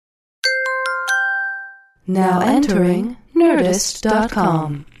Now entering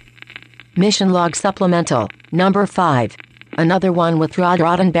Nerdist.com. Mission Log Supplemental, number 5. Another one with Rod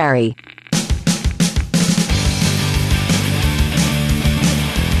Roddenberry.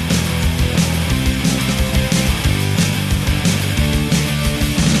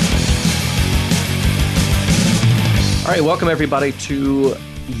 All right, welcome everybody to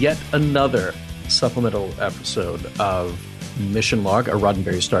yet another supplemental episode of Mission Log, a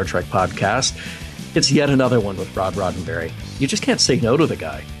Roddenberry Star Trek podcast. It's yet another one with Rod Roddenberry. You just can't say no to the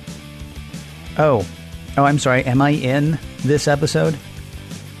guy. Oh, I'm sorry. Am I in this episode?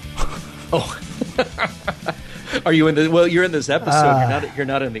 Oh, are you in the? Well, you're in this episode. You're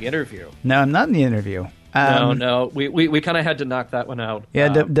not in the interview. No, I'm not in the interview. No. We kind of had to knock that one out. Yeah,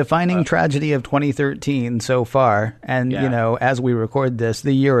 defining tragedy of 2013 so far, and you know, as we record this,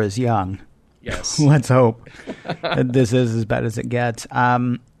 the year is young. Yes. Let's hope that this is as bad as it gets.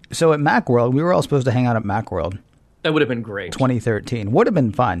 So at Macworld, we were all supposed to hang out at Macworld. That would have been great. 2013. Would have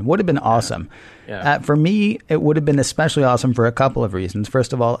been fun. Would have been awesome. Yeah. For me, it would have been especially awesome for a couple of reasons.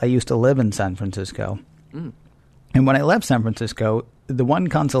 First of all, I used to live in San Francisco. Mm. And when I left San Francisco, the one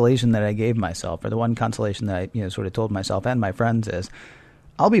consolation that I gave myself, or the one consolation that I sort of told myself and my friends is,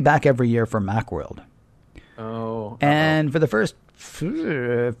 I'll be back every year for Macworld. Oh. And for the first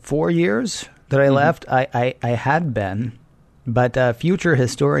 4 years that I left, I had been. But future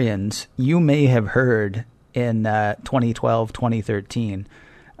historians, you may have heard in 2012, 2013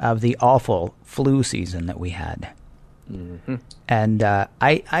 of the awful flu season that we had. Mm-hmm. And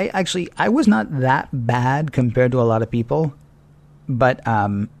I was not that bad compared to a lot of people. But,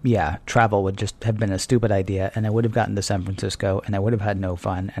 travel would just have been a stupid idea, and I would have gotten to San Francisco, and I would have had no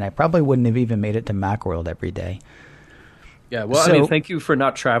fun, and I probably wouldn't have even made it to Macworld every day. Yeah, well, I mean, thank you for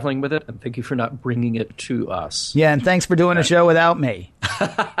not traveling with it, and thank you for not bringing it to us. Yeah, and thanks for doing a show without me.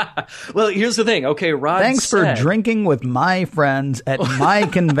 Well, here's the thing. Okay, Rod Thanks for drinking with my friends at my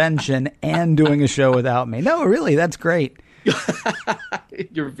convention and doing a show without me. No, really, that's great.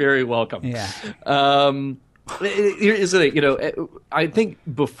 You're very welcome. Yeah. Here's the thing, I think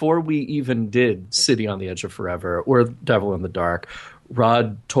before we even did City on the Edge of Forever or Devil in the Dark,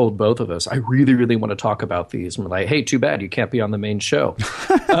 Rod told both of us, I really, really want to talk about these. And we're like, hey, too bad you can't be on the main show.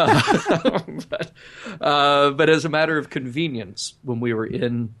 But as a matter of convenience, when we were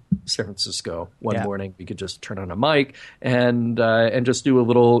in San Francisco one morning, we could just turn on a mic and just do a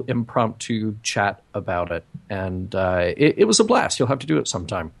little impromptu chat about it. And it was a blast. You'll have to do it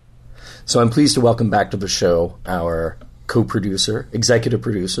sometime. So I'm pleased to welcome back to the show our co-producer, executive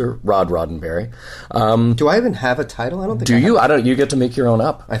producer, Rod Roddenberry. Do I even have a title? I don't think. Do you? I don't. You get to make your own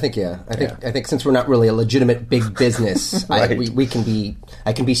up. I think. Yeah. I think since we're not really a legitimate big business, right. we can be.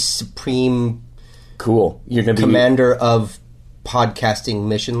 I can be supreme. Cool. You're going to be commander of podcasting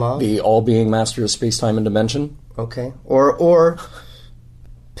Mission Log. The all-being master of space-time and dimension. Okay. Or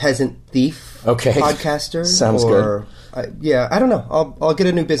peasant thief. Okay. Podcaster. Sounds good. I don't know. I'll get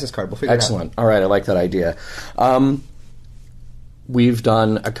a new business card. We'll figure Excellent. it out. All right. I like that idea. We've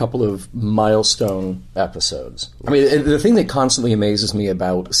done a couple of milestone episodes. I mean, the thing that constantly amazes me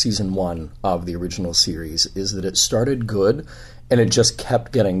about season 1 of the original series is that it started good and it just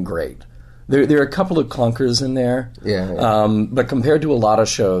kept getting great. There are a couple of clunkers in there. Yeah. But compared to a lot of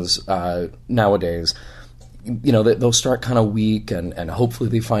shows nowadays, they'll start kind of weak and hopefully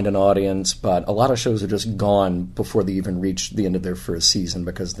they find an audience, but a lot of shows are just gone before they even reach the end of their first season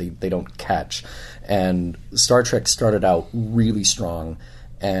because they don't catch. And Star Trek started out really strong,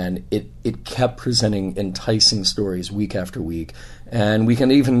 and it kept presenting enticing stories week after week. And we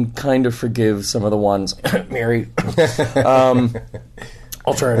can even kind of forgive some of the ones, Mary,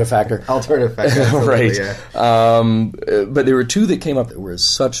 Alternative factor. Right. Yeah. But there were two that came up that were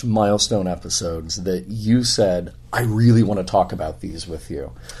such milestone episodes that you said, I really want to talk about these with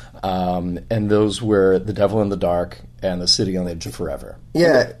you. And those were The Devil in the Dark and The City on the Edge of Forever.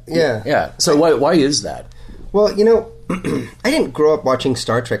 Yeah. So why is that? Well, I didn't grow up watching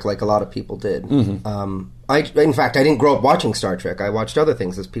Star Trek like a lot of people did. Mm-hmm. In fact, I didn't grow up watching Star Trek. I watched other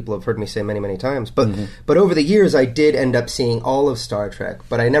things, as people have heard me say many, many times. But over the years, I did end up seeing all of Star Trek,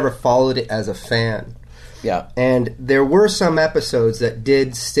 but I never followed it as a fan. Yeah. And there were some episodes that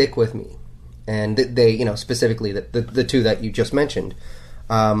did stick with me, and they, specifically the two that you just mentioned.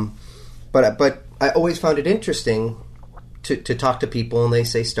 But I always found it interesting to talk to people, and they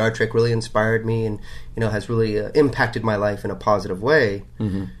say Star Trek really inspired me and has really impacted my life in a positive way.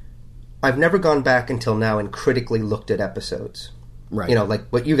 Mm-hmm. I've never gone back until now and critically looked at episodes. Right. Like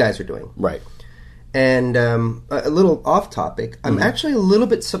what you guys are doing. Right. And a little off topic, I'm actually a little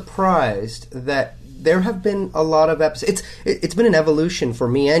bit surprised that there have been a lot of episodes. It's been an evolution for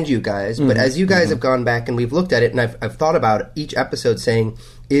me and you guys, but as you guys have gone back and we've looked at it, and I've thought about each episode saying,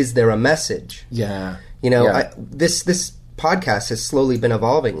 is there a message? Yeah. This podcast has slowly been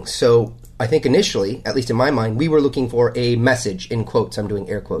evolving. So I think initially, at least in my mind, we were looking for a message, in quotes. I'm doing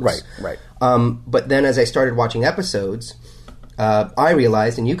air quotes. Right. But then as I started watching episodes, I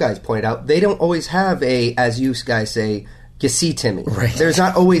realized, and you guys pointed out, they don't always have a, as you guys say, you see, Timmy. Right. There's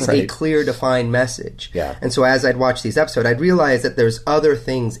not always a clear, defined message. Yeah. And so as I'd watch these episodes, I'd realize that there's other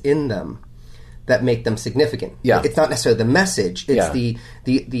things in them that make them significant. Yeah. It's not necessarily the message. It's the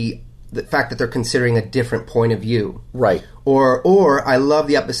fact that they're considering a different point of view. Right. Or I love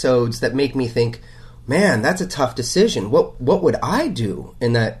the episodes that make me think, man, that's a tough decision. What would I do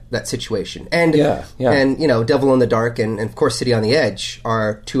in that situation? And and Devil in the Dark and of course City on the Edge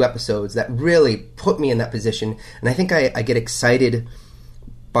are two episodes that really put me in that position. And I think I get excited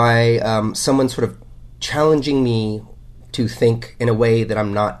by someone sort of challenging me to think in a way that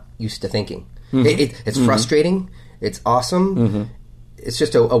I'm not used to thinking. It's frustrating. It's awesome. It's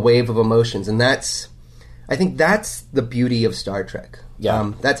just a wave of emotions, and I think that's the beauty of Star Trek.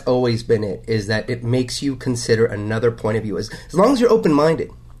 Yeah. That's always been it, is that it makes you consider another point of view. As long as you're open-minded.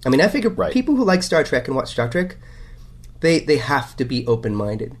 I mean, I figure people who like Star Trek and watch Star Trek, they have to be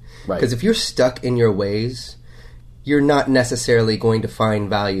open-minded. Right. Because if you're stuck in your ways, you're not necessarily going to find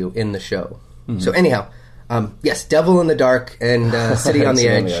value in the show. So anyhow, yes, Devil in the Dark and City on the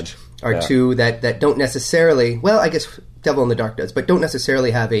Edge are two that don't necessarily, well, I guess Devil in the Dark does, but don't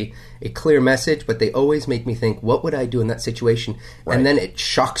necessarily have a clear message, but they always make me think, what would I do in that situation? Right. And then it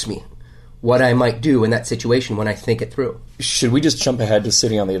shocks me what I might do in that situation when I think it through. Should we just jump ahead to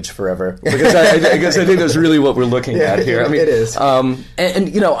City on the Edge forever? Because I guess I think that's really what we're looking at here. I mean, it is.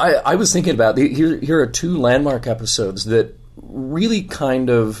 I was thinking about, here are two landmark episodes that really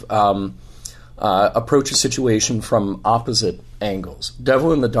kind of approach a situation from opposite angles.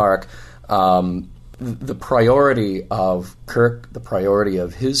 Devil in the Dark, the priority of Kirk, the priority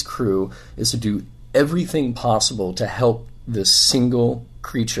of his crew, is to do everything possible to help this single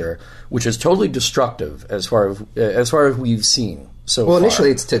creature, which is totally destructive as far as we've seen so far. Well,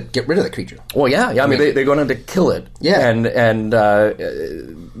 initially it's to get rid of the creature. Well, yeah. I mean, they're going to kill it. Yeah. And the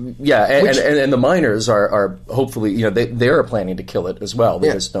miners are hopefully, they are planning to kill it as well.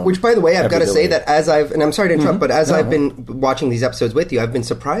 They just don't. Which, by the way, I've got to say that and I'm sorry to interrupt, but as I've been watching these episodes with you, I've been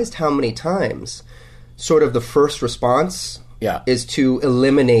surprised how many times sort of the first response is to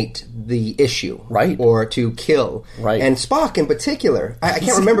eliminate the issue. Right. Or to kill. Right. And Spock in particular, I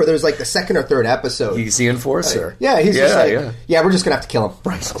can't remember, there's like the second or third episode. He's the enforcer. He's just like, we're just going to have to kill him.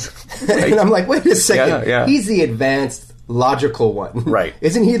 Right. And I'm like, wait a second. Yeah. He's the advanced, logical one. Right.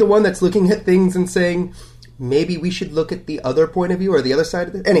 Isn't he the one that's looking at things and saying, maybe we should look at the other point of view or the other side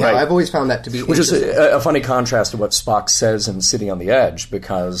of it? Anyhow, I've always found that to be Which is a funny contrast to what Spock says in City on the Edge,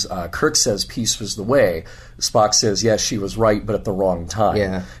 because Kirk says peace was the way. Spock says, yes, she was right, but at the wrong time.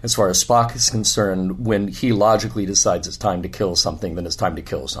 Yeah. As far as Spock is concerned, when he logically decides it's time to kill something, then it's time to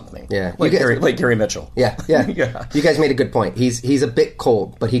kill something. Yeah. Like Gary Mitchell. Yeah. You guys made a good point. He's a bit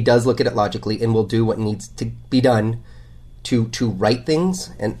cold, but he does look at it logically and will do what needs to be done to right things.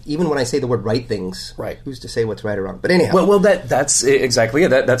 And even when I say the word right things, who's to say what's right or wrong? But anyhow. Well, that's exactly it.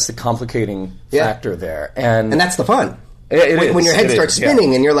 That's the complicating factor there. And that's the fun. When your head starts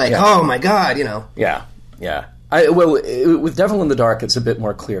spinning and you're like, oh my God, Yeah. With Devil in the Dark, it's a bit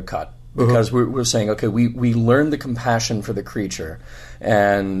more clear-cut. Because we're saying, okay, we learn the compassion for the creature.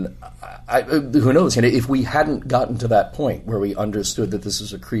 And who knows? If we hadn't gotten to that point where we understood that this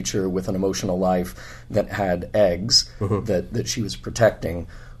is a creature with an emotional life that had eggs that she was protecting,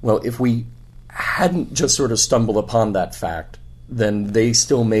 well, if we hadn't just sort of stumbled upon that fact, then they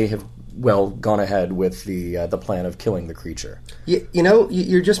still may have gone ahead with the plan of killing the creature.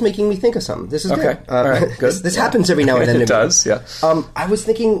 You're just making me think of something. This is okay. good. All right, good. This happens every now and then. It does, yeah. I was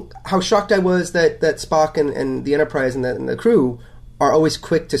thinking how shocked I was that Spock and the Enterprise and the crew are always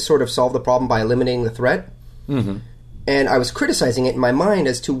quick to sort of solve the problem by eliminating the threat. And I was criticizing it in my mind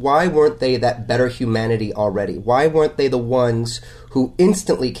as to why weren't they that better humanity already? Why weren't they the ones who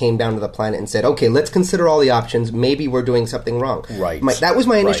instantly came down to the planet and said, okay, let's consider all the options. Maybe we're doing something wrong. Right. That was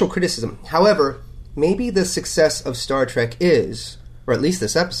my initial criticism. However, maybe the success of Star Trek is, or at least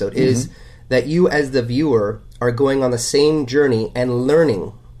this episode, is that you as the viewer are going on the same journey and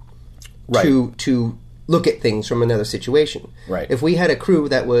learning to look at things from another situation. Right. If we had a crew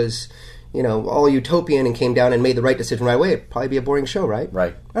that was, all utopian and came down and made the right decision right away, it'd probably be a boring show, right?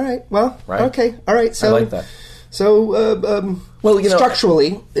 Right. All right. Well, right. Okay. All right. So I like that. So,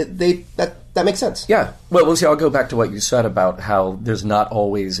 structurally, that makes sense. Yeah. Well, see, I'll go back to what you said about how there's not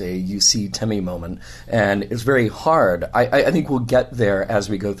always a you see Timmy moment, and it's very hard. I think we'll get there as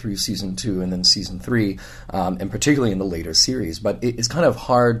we go through season 2 and then season 3, and particularly in the later series. But it's kind of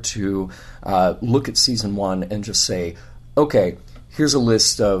hard to look at season 1 and just say, okay, here's a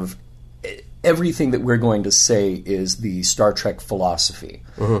list of everything that we're going to say is the Star Trek philosophy,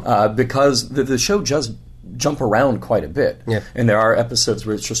 because the show just jump around quite a bit. Yeah. And there are episodes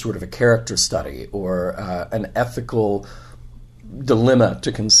where it's just sort of a character study or an ethical dilemma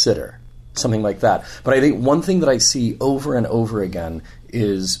to consider, something like that. But I think one thing that I see over and over again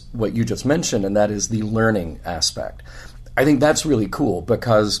is what you just mentioned, and that is the learning aspect. I think that's really cool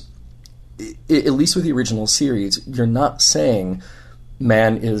because, at least with the original series, you're not saying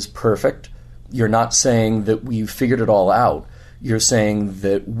man is perfect. You're not saying that we've figured it all out. You're saying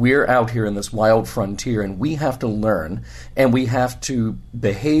that we're out here in this wild frontier and we have to learn and we have to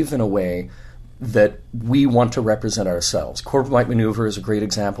behave in a way that we want to represent ourselves. Corporate Maneuver is a great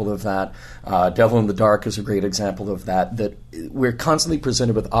example of that. Devil in the Dark is a great example of that, that we're constantly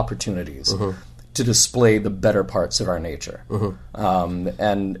presented with opportunities to display the better parts of our nature.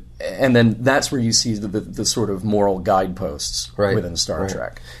 And then that's where you see the sort of moral guideposts within Star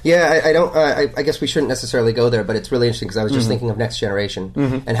Trek. Yeah, I guess we shouldn't necessarily go there, but it's really interesting because I was just thinking of Next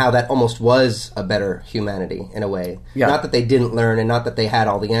Generation and how that almost was a better humanity in a way. Yeah. Not that they didn't learn and not that they had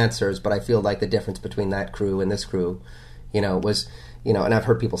all the answers, but I feel like the difference between that crew and this crew, was... and I've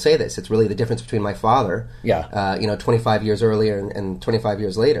heard people say this, it's really the difference between my father, 25 years earlier and 25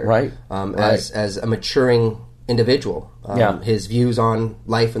 years later, as a maturing individual. His views on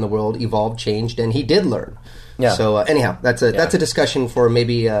life and the world evolved, changed, and he did learn. Yeah. So anyhow, that's a discussion for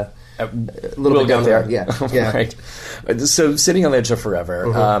maybe a little bit down there. Yeah. Right. So sitting on the edge of forever,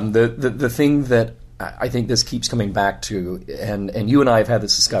 the thing that I think this keeps coming back to, and you and I have had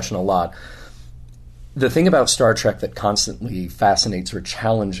this discussion a lot. The thing about Star Trek that constantly fascinates or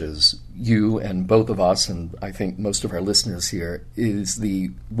challenges you and both of us, and I think most of our listeners here, is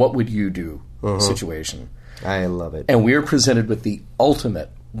the what would you do situation. I love it. And we're presented with the ultimate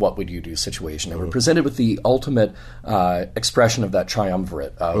what would you do situation. And we're presented with the ultimate expression of that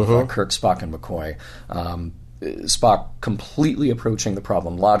triumvirate of Kirk, Spock, and McCoy. Spock completely approaching the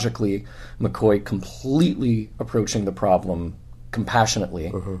problem logically, McCoy completely approaching the problem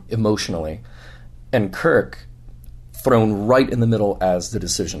compassionately, emotionally, and Kirk thrown right in the middle as the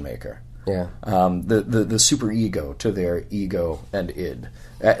decision maker. Yeah. The super ego to their ego and id.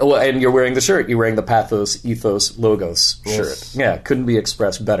 And you're wearing the shirt. You're wearing the Pathos, Ethos, Logos shirt. Yeah, couldn't be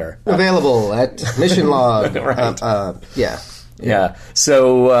expressed better. Available at Mission Log. Yeah.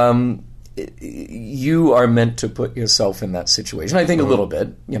 So you are meant to put yourself in that situation. I think a little bit,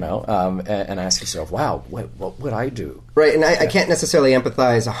 and ask yourself, wow, what would I do? Right, and I can't necessarily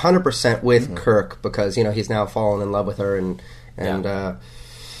empathize 100% with Kirk because, he's now fallen in love with her and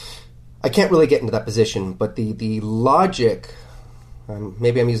I can't really get into that position, but the logic,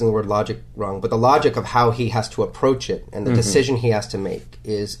 maybe I'm using the word logic wrong, but the logic of how he has to approach it and the decision he has to make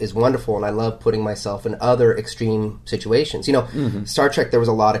is wonderful, and I love putting myself in other extreme situations. Star Trek, there was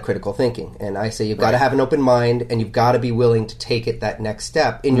a lot of critical thinking, and I say you've got to have an open mind and you've got to be willing to take it that next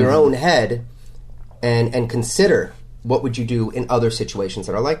step in your own head and consider what would you do in other situations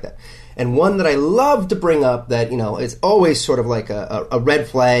that are like that. And one that I love to bring up that, is always sort of like a red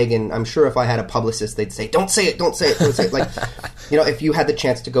flag, and I'm sure if I had a publicist, they'd say, don't say it. Like, if you had the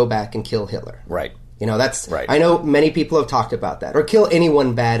chance to go back and kill Hitler. Right. That's right. I know many people have talked about that. Or kill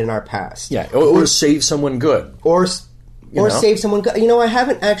anyone bad in our past. Yeah, or save someone good. Or save someone good. I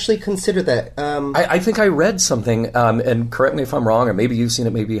haven't actually considered that. I think I read something, and correct me if I'm wrong, or maybe you've seen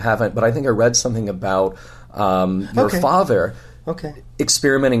it, maybe you haven't, but I think I read something about your father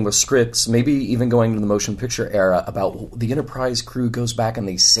experimenting with scripts, maybe even going to the motion picture era, about the Enterprise crew goes back and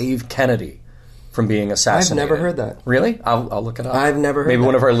they save Kennedy from being assassinated. I've never heard that. Really? I'll look it up. I've never heard that. Maybe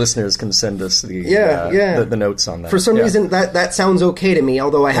one of our listeners can send us the notes on that. For some reason, that sounds okay to me,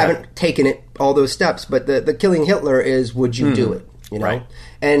 although I haven't taken it all those steps. But the killing Hitler is, would you do it? Right.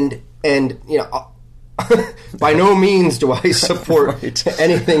 And by no means do I support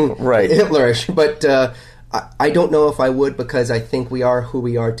anything Hitlerish, but I don't know if I would, because I think we are who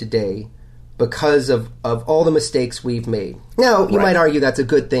we are today because of all the mistakes we've made. Now, you might argue that's a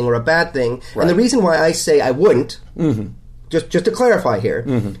good thing or a bad thing, and the reason why I say I wouldn't, just to clarify here,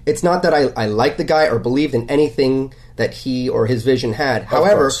 it's not that I like the guy or believed in anything that he or his vision had.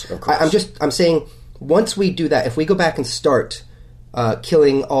 However, of course. I'm saying once we do that, if we go back and start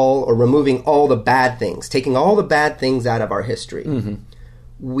killing all or removing all the bad things, taking all the bad things out of our history,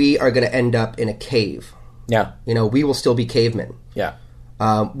 we are going to end up in a cave. Yeah. We will still be cavemen. Yeah.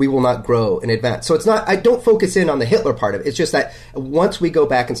 We will not grow and advance. So it's not. I don't focus in on the Hitler part of it. It's just that once we go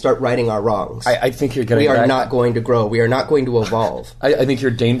back and start righting our wrongs, I think you're getting. We are not going to grow. We are not going to evolve. I think you're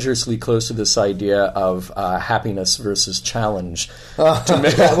dangerously close to this idea of happiness versus challenge. Well,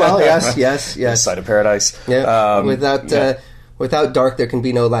 yes. This side of paradise. Yeah. Without dark, there can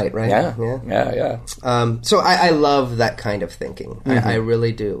be no light. Right. Yeah. So I love that kind of thinking. I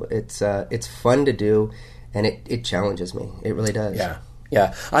really do. It's fun to do, and it challenges me. It really does. Yeah.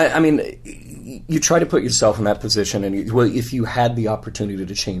 Yeah, I mean, you try to put yourself in that position, and if you had the opportunity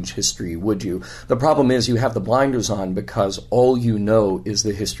to change history, would you? The problem is you have the blinders on because all you know is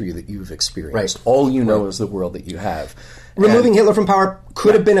the history that you've experienced. Right. All you know is the world that you have. Removing Hitler from power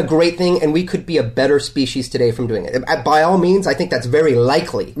could have been a great thing, and we could be a better species today from doing it. By all means, I think that's very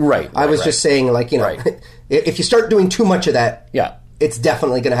likely. Right. I was just saying, if you start doing too much of that, yeah, it's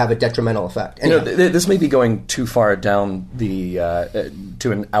definitely going to have a detrimental effect. This may be going too far down the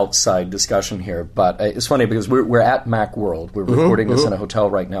to an outside discussion here, but it's funny because we're at Macworld. We're recording this in a hotel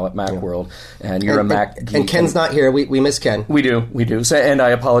right now at Macworld, and you're a Mac geek. And Ken's not here. We miss Ken. We do. So, and I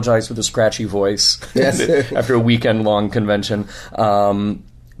apologize for the scratchy voice after a weekend-long convention.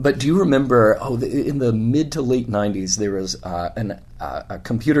 But do you remember, in the mid to late 90s, there was a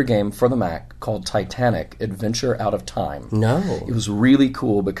computer game for the Mac called Titanic, Adventure Out of Time. No. It was really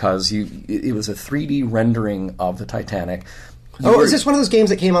cool because it was a 3D rendering of the Titanic. Is this one of those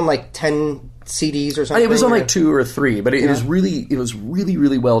games that came on like 10 CDs or something? It was on like 2 or 3, but it was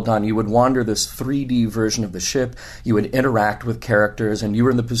really well done. You would wander this 3D version of the ship, you would interact with characters, and you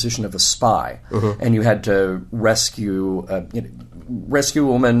were in the position of a spy, and you had to rescue a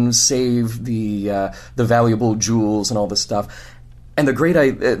woman, save the valuable jewels and all this stuff. And the great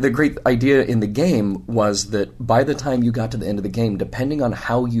idea in the game was that by the time you got to the end of the game, depending on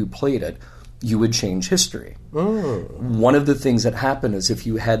how you played it, you would change history. One of the things that happened is if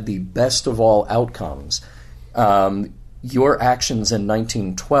you had the best of all outcomes, your actions in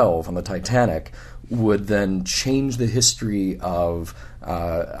 1912 on the Titanic would then change the history of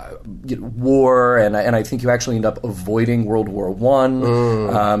war, and I think you actually end up avoiding World War I.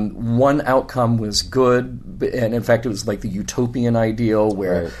 One outcome was good, and in fact it was like the utopian ideal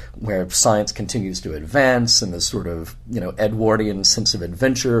where science continues to advance and this sort of Edwardian sense of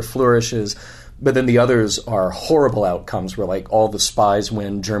adventure flourishes. But then the others are horrible outcomes where like all the spies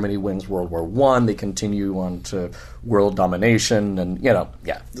win, Germany wins World War I, they continue on to world domination, and that's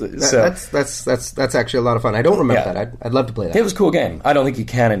actually a lot of fun. I don't remember that. I'd love to play that. It was a cool game. I don't think you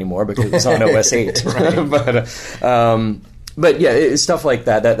can anymore because it's on OS 8. But it's stuff like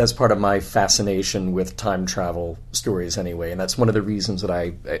that. That's part of my fascination with time travel stories anyway, and that's one of the reasons that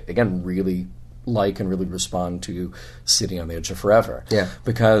I again really like and really respond to City on the Edge of Forever. Yeah,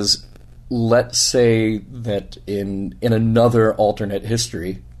 because let's say that in another alternate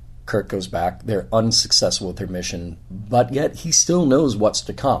history, Kirk goes back, they're unsuccessful with their mission, but yet he still knows what's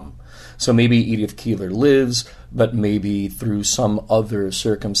to come. So maybe Edith Keeler lives, but maybe through some other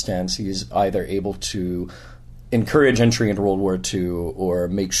circumstance he's either able to encourage entry into World War II or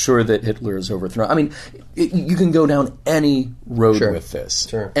make sure that Hitler is overthrown. I mean, you can go down any road with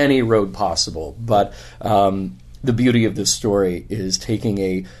this, any road possible, but the beauty of this story is taking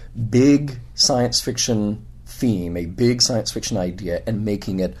a big science fiction theme, a big science fiction idea, and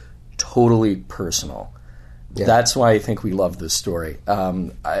making it totally personal. Yeah. That's why I think we love this story.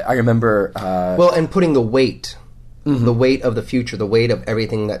 I remember... and putting the weight of the future, the weight of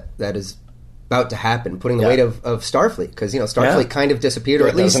everything that is about to happen, putting the weight of Starfleet, because Starfleet kind of disappeared, or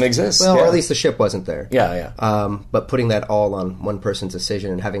at least doesn't exist. Well, or at least the ship wasn't there. But putting that all on one person's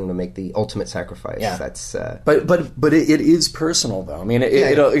decision and having to make the ultimate sacrifice. Yeah. That's. But it is personal, though. I mean,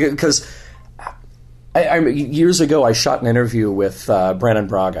 because years ago I shot an interview with Brannon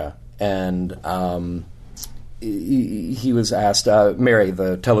Braga, and he was asked, Mary,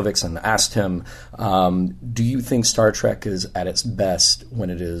 the televixen, asked him, do you think Star Trek is at its best when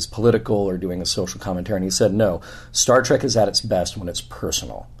it is political or doing a social commentary? And he said, no, Star Trek is at its best when it's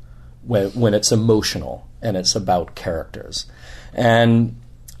personal, when it's emotional, and it's about characters. And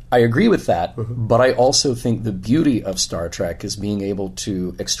I agree with that, but I also think the beauty of Star Trek is being able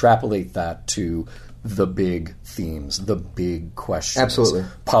to extrapolate that to the big themes, the big questions. Absolutely.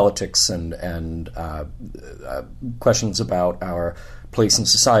 Politics and questions about our place in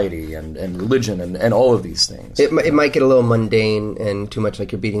society and religion and all of these things. It might get a little mundane and too much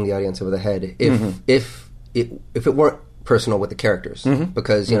like you're beating the audience over the head if it weren't personal with the characters.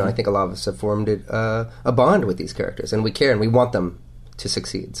 Because, I think a lot of us have formed a bond with these characters, and we care and we want them to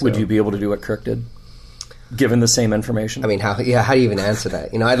succeed. So. Would you be able to do what Kirk did? given the same information? I mean, how do you even answer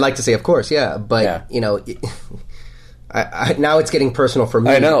that? I'd like to say, of course, yeah, but I now it's getting personal for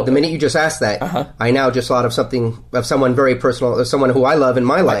me. I know. The minute you just asked that, I now just thought of someone very personal, of someone who I love in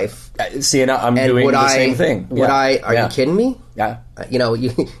my life. See, now I'm doing the same thing. Are you kidding me? Yeah. You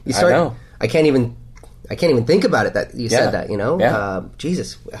start. I know. I can't even think about it that you said that. Yeah.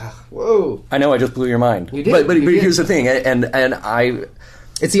 Jesus. Whoa. I know. I just blew your mind. You did. But here's the thing, and I.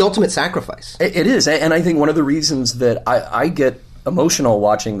 It's the ultimate sacrifice. It is, and I think one of the reasons that I get emotional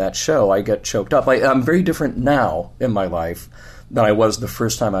watching that show, I get choked up. I'm very different now in my life than I was the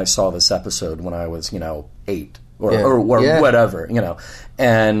first time I saw this episode when I was, 8 or whatever,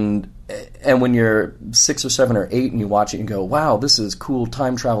 And when you're 6 or 7 or 8 and you watch it and go, wow, this is cool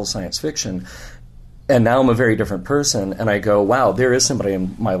time travel science fiction. And now I'm a very different person, and I go, wow, there is somebody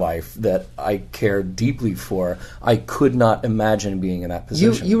in my life that I care deeply for. I could not imagine being in that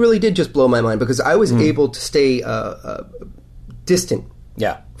position. You really did just blow my mind, because I was able to stay distant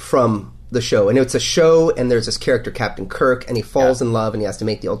from the show. And it's a show, and there's this character, Captain Kirk, and he falls in love, and he has to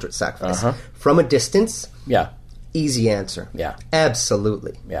make the ultimate sacrifice. From a distance, easy answer. Yeah.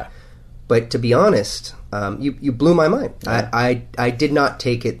 Absolutely. Yeah. But to be honest, you blew my mind. Yeah. I did not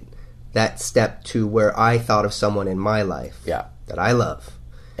take it that step to where I thought of someone in my life that I love.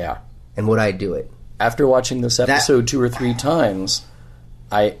 Yeah. And would I do it? After watching this episode 2 or 3 times,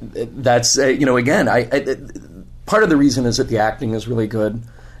 again, part of the reason is that the acting is really good,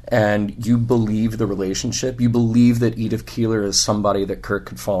 and you believe the relationship. You believe that Edith Keeler is somebody that Kirk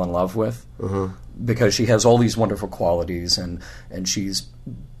could fall in love with, because she has all these wonderful qualities, and she's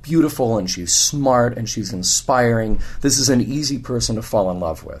beautiful, and she's smart, and she's inspiring. This is an easy person to fall in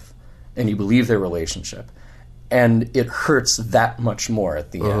love with, and you believe their relationship. And it hurts that much more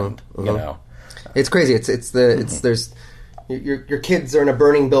at the end, It's crazy. There's your kids are in a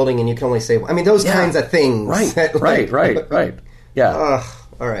burning building, and you can only say, those kinds of things. Right. Yeah.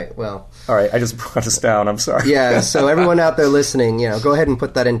 All right. Well. All right. I just brought us down. I'm sorry. Yeah. So everyone out there listening, go ahead and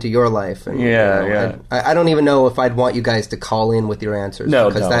put that into your life. And, I don't even know if I'd want you guys to call in with your answers.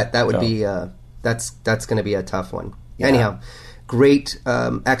 Because that would be that's going to be a tough one. Yeah. Anyhow, great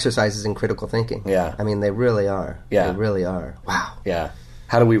exercises in critical thinking. Yeah. They really are. Yeah. They really are. Wow. Yeah.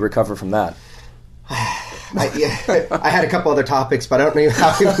 How do we recover from that? I had a couple other topics, but I don't know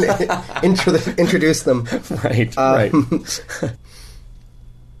how to introduce them. Right.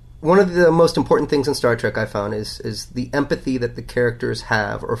 One of the most important things in Star Trek I found is the empathy that the characters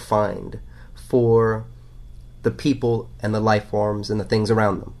have or find for the people and the life forms and the things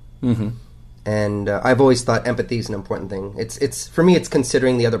around them. And I've always thought empathy is an important thing. It's for me, it's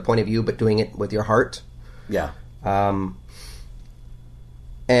considering the other point of view, but doing it with your heart. Yeah.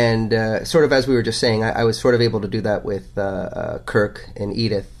 And sort of as we were just saying, I was sort of able to do that with Kirk and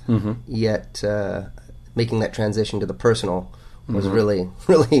Edith, yet making that transition to the personal was really,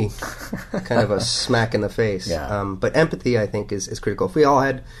 really kind of a smack in the face. Yeah. But empathy, I think, is critical. If we all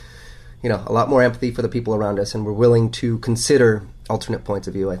had, a lot more empathy for the people around us, and were willing to consider alternate points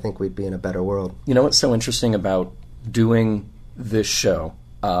of view, I think we'd be in a better world. You know what's so interesting about doing this show?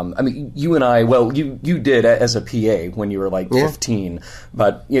 You and I, you did as a PA when you were like 15,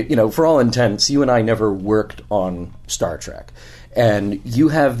 but, for all intents, you and I never worked on Star Trek. And you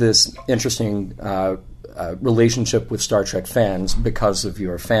have this interesting relationship with Star Trek fans because of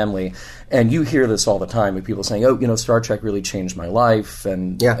your family, and you hear this all the time with people saying, Star Trek really changed my life,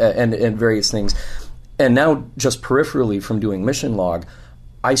 and various things. And now, just peripherally from doing Mission Log,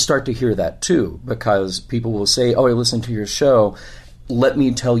 I start to hear that too, because people will say, I listened to your show, let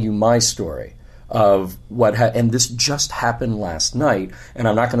me tell you my story of what and this just happened last night, and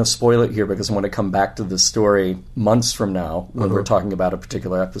I'm not going to spoil it here because I want to come back to the story months from now when we're talking about a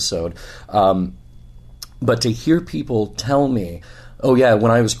particular episode. But to hear people tell me,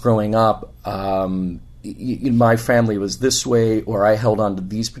 when I was growing up, my family was this way, or I held on to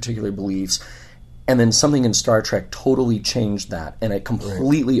these particular beliefs, and then something in Star Trek totally changed that, and it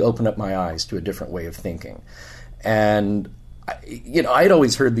completely opened up my eyes to a different way of thinking. And I'd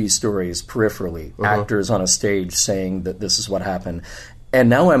always heard these stories peripherally, actors on a stage saying that this is what happened. And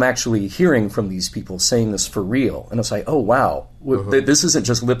now I'm actually hearing from these people saying this for real. And it's like, oh, wow, this isn't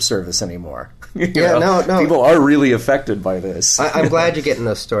just lip service anymore. No. People are really affected by this. I'm glad you're getting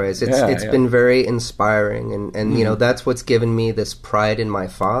those stories. It's been very inspiring. And that's what's given me this pride in my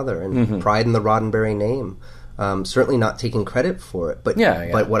father and pride in the Roddenberry name. Certainly not taking credit for it. But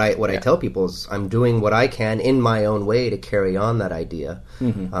what I tell people is I'm doing what I can in my own way to carry on that idea.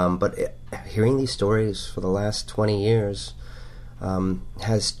 But hearing these stories for the last 20 years...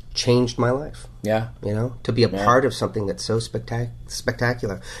 has changed my life. Yeah. You know, to be a part of something that's so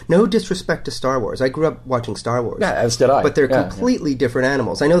spectacular. No disrespect to Star Wars. I grew up watching Star Wars. Yeah, as did I. But they're completely different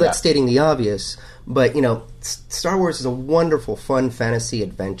animals. I know that's stating the obvious, but, you know, Star Wars is a wonderful, fun fantasy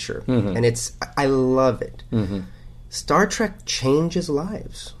adventure. Mm-hmm. And I love it. Mm-hmm. Star Trek changes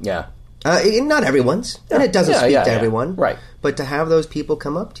lives. Yeah. Not everyone's, and it doesn't speak to everyone. Right. But to have those people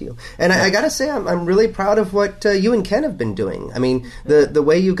come up to you. And I got to say, I'm really proud of what you and Ken have been doing. I mean, the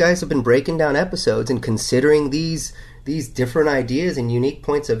way you guys have been breaking down episodes and considering these different ideas and unique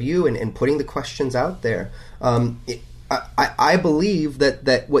points of view and putting the questions out there. I believe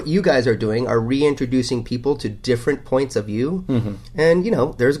that what you guys are doing are reintroducing people to different points of view. Mm-hmm. And, you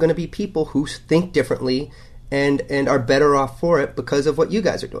know, there's going to be people who think differently and are better off for it because of what you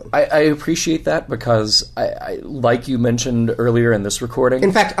guys are doing. I appreciate that because, I like you mentioned earlier in this recording.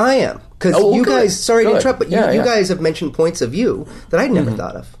 In fact, I am. Because you guys, sorry to interrupt, but you guys have mentioned points of view that I'd never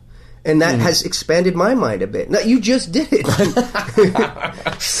thought of. And that has expanded my mind a bit. Now, you just did it.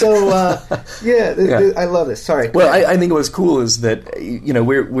 So, I love this. Sorry. Well, I think what's cool is that, you know,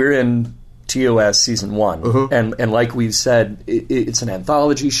 we're in TOS Season 1, and like we've said, it's an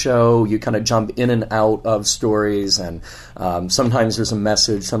anthology show. You kind of jump in and out of stories, and sometimes there's a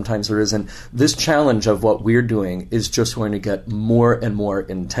message, sometimes there isn't. This challenge of what we're doing is just going to get more and more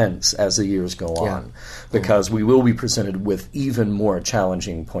intense as the years go on, because we will be presented with even more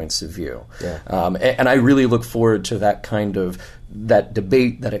challenging points of view. Yeah. And I really look forward to that kind of that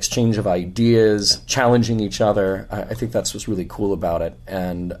debate, that exchange of ideas, challenging each other. I think that's what's really cool about it.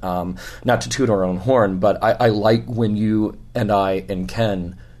 And not to toot our own horn, but I like when you and I and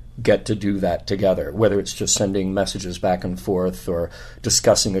Ken get to do that together, whether it's just sending messages back and forth or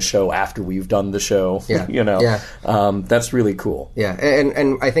discussing a show after we've done the show. Yeah. You know, that's really cool. Yeah,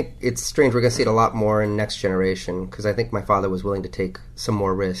 and I think it's strange. We're going to see it a lot more in Next Generation, because I think my father was willing to take some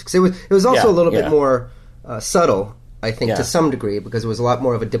more risks. It was also a little bit more subtle, I think, to some degree, because it was a lot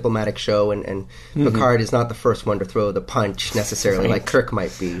more of a diplomatic show, and Picard is not the first one to throw the punch necessarily, like Kirk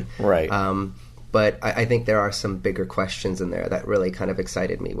might be. Right. But I think there are some bigger questions in there that really kind of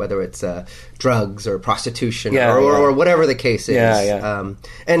excited me, whether it's drugs or prostitution or whatever the case is.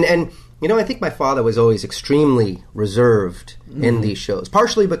 And you know, I think my father was always extremely reserved in these shows,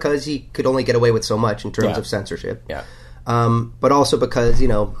 partially because he could only get away with so much in terms of censorship. Yeah. But also because, you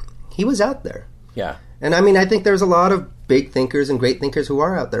know, he was out there. Yeah. And I mean, I think there's a lot of big thinkers and great thinkers who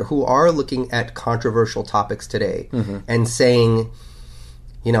are out there who are looking at controversial topics today and saying,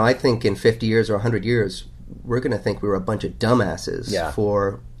 you know, I think in 50 years or 100 years, we're going to think we were a bunch of dumbasses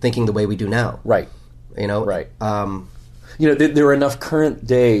for thinking the way we do now. Right. You know? Right. You know, there are enough current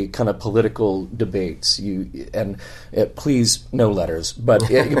day kind of political debates. Please, no letters, but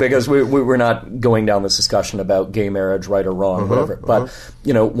because we're not going down this discussion about gay marriage, right or wrong, whatever. But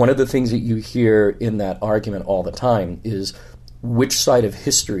you know, one of the things that you hear in that argument all the time is, which side of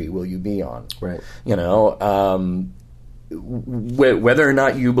history will you be on? Right. You know. Whether or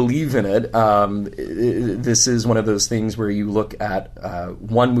not you believe in it, this is one of those things where you look at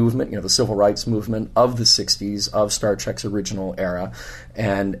one movement, you know, the civil rights movement of the 60s, of Star Trek's original era,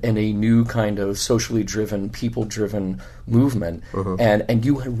 and a new kind of socially driven, people-driven movement. And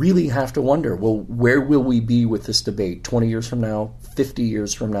you really have to wonder, well, where will we be with this debate 20 years from now, 50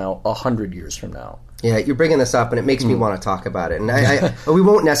 years from now, 100 years from now? Yeah, you're bringing this up, and it makes me want to talk about it. And we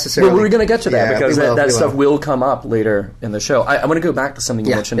won't necessarily... Well, we're going to get to that, because that stuff will come up later in the show. I want to go back to something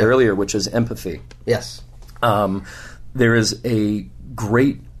you mentioned earlier, which is empathy. Yes. There is a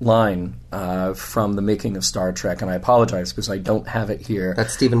great line from the making of Star Trek, and I apologize because I don't have it here.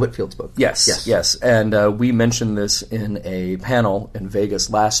 That's Stephen Whitfield's book. Yes. And we mentioned this in a panel in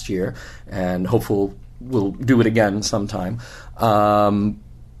Vegas last year, and hopefully we'll do it again sometime.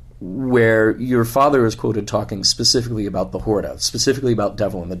 Where your father is quoted talking specifically about the Horta, specifically about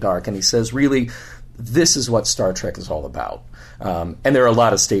Devil in the Dark, and he says, really, this is what Star Trek is all about. And there are a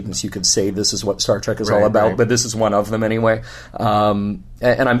lot of statements you could say this is what Star Trek is all about, but this is one of them anyway. And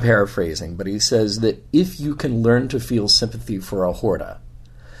I'm paraphrasing, but he says that if you can learn to feel sympathy for a Horta,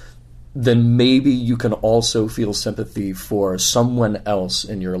 then maybe you can also feel sympathy for someone else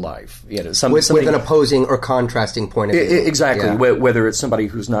in your life. You know, with an opposing or contrasting point of view. Exactly. Yeah. Whether it's somebody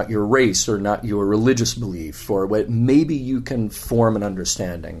who's not your race or not your religious belief, or maybe you can form an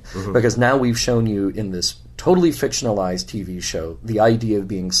understanding. Because now we've shown you in this totally fictionalized TV show the idea of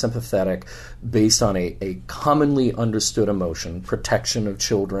being sympathetic based on a commonly understood emotion, protection of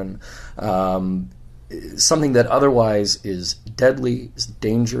children, something that otherwise is deadly, is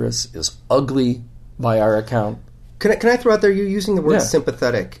dangerous, is ugly by our account. Can I throw out there, you're using the word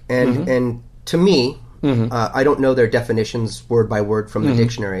sympathetic, and to me, I don't know their definitions word by word from the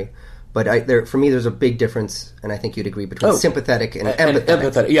dictionary, but for me, there's a big difference, and I think you'd agree, between sympathetic and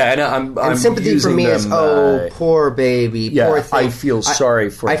empathetic. Yeah, and I'm sympathy for me is, poor baby, poor thing. I feel sorry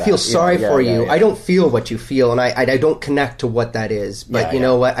for I that. feel sorry for you. Yeah. I don't feel what you feel, and I don't connect to what that is. But you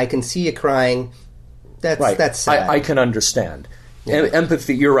know what? I can see you crying. That's sad. I can understand. Yeah.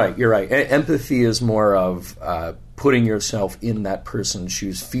 Empathy, you're right. Empathy is more of putting yourself in that person's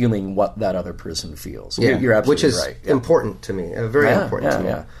shoes, feeling what that other person feels. Yeah. You're absolutely Which is right. important to me, very important to me.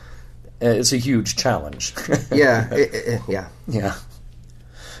 Yeah. It's a huge challenge. Yeah.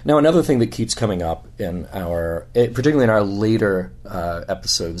 Now, another thing that keeps coming up in particularly in our later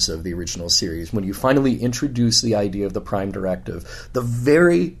episodes of the original series, when you finally introduce the idea of the Prime Directive, the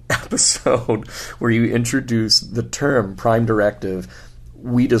very episode where you introduce the term Prime Directive,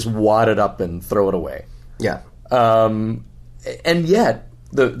 we just wad it up and throw it away. Yeah. And yet,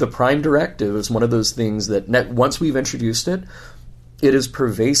 the Prime Directive is one of those things that once we've introduced it, it is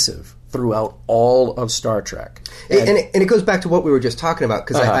pervasive throughout all of Star Trek. And it goes back to what we were just talking about,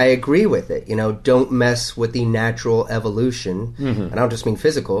 because I agree with it. Don't mess with the natural evolution, and I don't just mean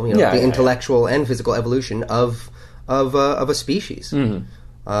physical, the intellectual and physical evolution of a species.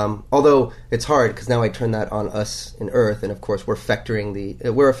 Although it's hard, because now I turn that on us in Earth, and of course we're affecting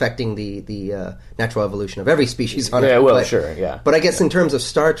the natural evolution of every species on Earth. Yeah, well, sure, yeah. But I guess in terms of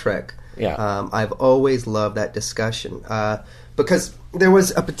Star Trek, I've always loved that discussion, because there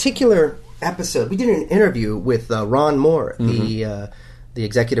was a particular episode. We did an interview with Ron Moore, the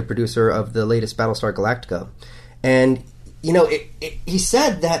executive producer of the latest Battlestar Galactica, and he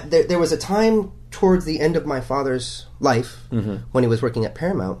said that there was a time towards the end of my father's life, when he was working at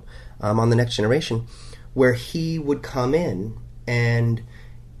Paramount on The Next Generation, where he would come in and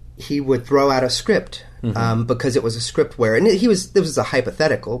he would throw out a script, because it was a script where, and this was a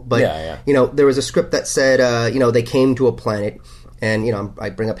hypothetical, but there was a script that said, they came to a planet, and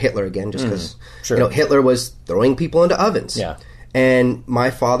I bring up Hitler again just because Hitler was throwing people into ovens, and my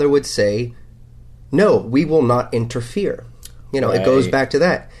father would say, "No, we will not interfere." It goes back to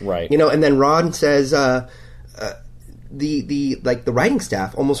that, right? And then Rod says, the writing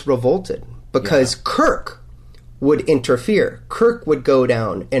staff almost revolted because Kirk would interfere. Kirk would go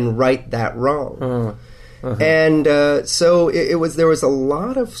down and right that wrong. And so there was a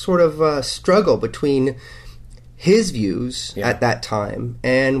lot of sort of struggle between his views at that time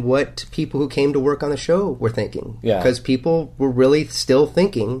and what people who came to work on the show were thinking. Because people were really still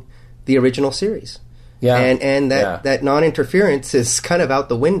thinking the original series. And that non-interference is kind of out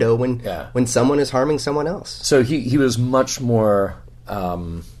the window when someone is harming someone else. So he was much more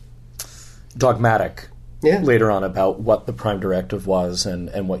dogmatic later on about what the Prime Directive was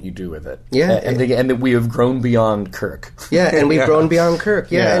and what you do with it. And that we have grown beyond Kirk. And we've grown beyond Kirk.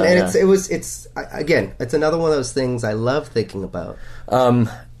 It's another one of those things I love thinking about.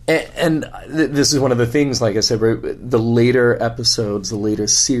 And this is one of the things, like I said, the later episodes, the later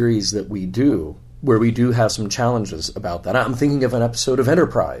series that we do, where we do have some challenges about that. I'm thinking of an episode of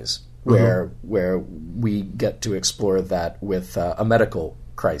Enterprise where we get to explore that with a medical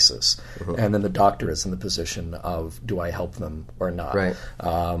crisis, and then the doctor is in the position of, do I help them or not? Right.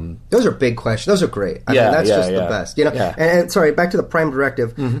 Those are big questions. Those are great. I mean, that's just the best. And sorry, back to the Prime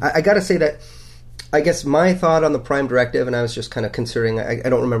Directive. I got to say that I guess my thought on the Prime Directive, and I was just kind of considering, I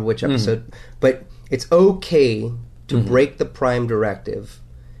don't remember which episode, but it's okay to break the Prime Directive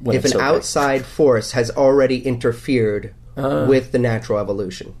if an outside force has already interfered with the natural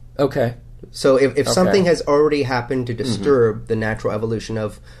evolution. Okay. So if something has already happened to disturb the natural evolution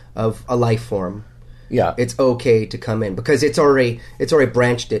of a life form, it's okay to come in because it's already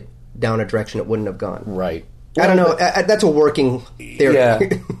branched it down a direction it wouldn't have gone. Right. I don't know. That's a working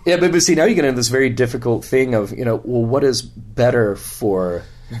theory. But see, now you get into this very difficult thing of, what is better for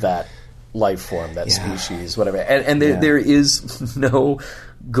that life form, that species, whatever. And there is no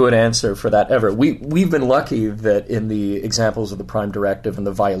good answer for that ever. We've been lucky that in the examples of the Prime Directive and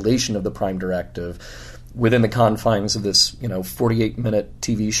the violation of the Prime Directive within the confines of this, 48-minute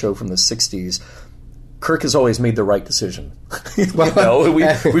TV show from the 60s, Kirk has always made the right decision. We've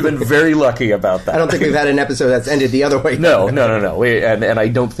been very lucky about that. I don't think we've had an episode that's ended the other way. No. And I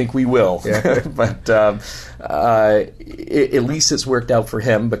don't think we will. But at least it's worked out for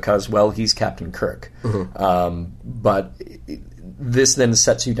him because, he's Captain Kirk. But this then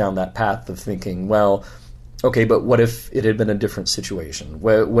sets you down that path of thinking, okay, but what if it had been a different situation?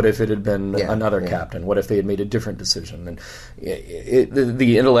 What if it had been another captain? What if they had made a different decision? And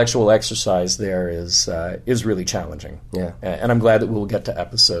the intellectual exercise there is really challenging. Yeah. And I'm glad that we'll get to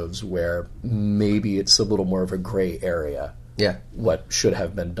episodes where maybe it's a little more of a gray area. Yeah. What should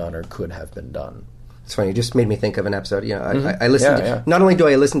have been done or could have been done. It's funny. You just made me think of an episode. You know, I listen to, not only do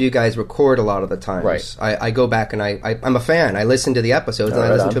I listen to you guys record a lot of the times, Right. I go back and I'm a fan. I listen to the episodes and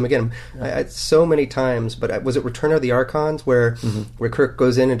I listen to them again. So many times, but was it Return of the Archons where Kirk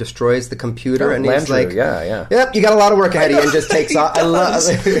goes in and destroys the computer and he's like, yep, you got a lot of work ahead of you, and just takes off. I love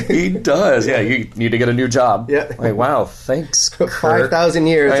He does. Yeah, you need to get a new job. Yeah. Like, wow, thanks, Kirk. 5,000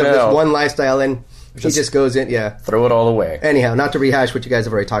 years of this one lifestyle, and he just goes in, throw it all away. Anyhow, not to rehash what you guys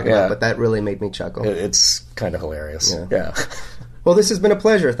have already talked about, but that really made me chuckle. It's kind of hilarious. Yeah. Well, this has been a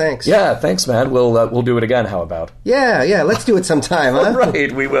pleasure. Thanks. Yeah, thanks, man. We'll do it again. How about? Yeah. Let's do it sometime, huh?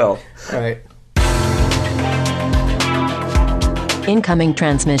 Right, we will. All right. Incoming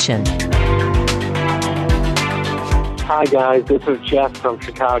transmission. Hi, guys. This is Jeff from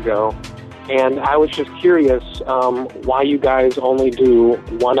Chicago. And I was just curious why you guys only do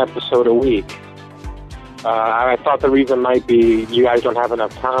one episode a week. I thought the reason might be you guys don't have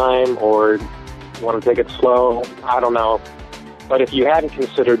enough time or you want to take it slow. I don't know. But if you hadn't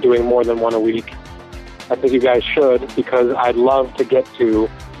considered doing more than one a week, I think you guys should, because I'd love to get to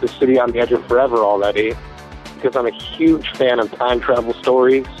The City on the Edge of Forever already, because I'm a huge fan of time travel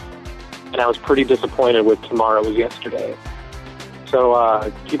stories, and I was pretty disappointed with Tomorrow Was Yesterday.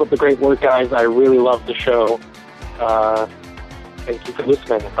 So keep up the great work, guys. I really love the show. Thank you for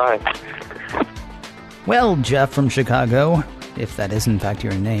listening. Bye. Well, Jeff from Chicago, if that is in fact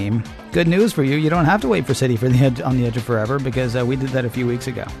your name, good news for you. You don't have to wait for City on the Edge of Forever, because we did that a few weeks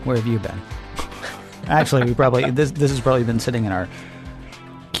ago. Where have you been? Actually, this has probably been sitting in our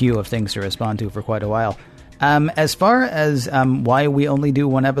queue of things to respond to for quite a while. As far as why we only do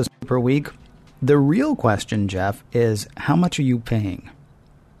one episode per week, the real question, Jeff, is how much are you paying?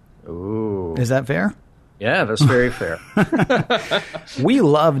 Ooh. Is that fair? Yeah, that's very fair. We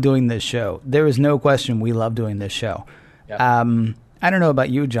love doing this show. There is no question we love doing this show. Yep. I don't know about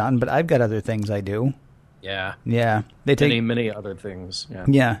you, John, but I've got other things I do. Yeah. Yeah. They take many other things. Yeah.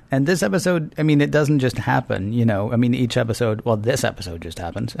 Yeah. And this episode, I mean, it doesn't just happen, you know. I mean, each episode, well, this episode just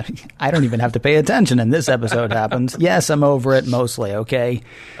happens. I don't even have to pay attention, and this episode happens. Yes, I'm over it mostly, okay?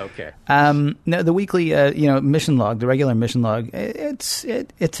 Okay. No, the weekly, mission log, the regular mission log, it's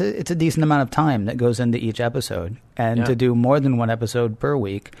a decent amount of time that goes into each episode. And to do more than one episode per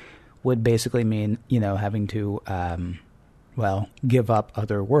week would basically mean, having to, give up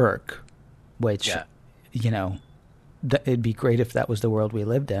other work, which... Yeah. It'd be great if that was the world we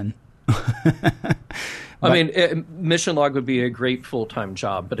lived in. Mission log would be a great full-time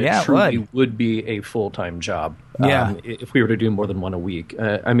job, but it truly would be a full-time job if we were to do more than one a week.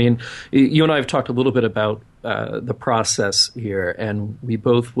 You and I have talked a little bit about the process here, and we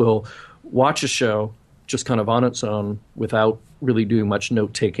both will watch a show just kind of on its own without really doing much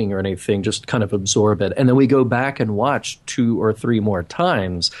note-taking or anything, just kind of absorb it. And then we go back and watch 2 or 3 more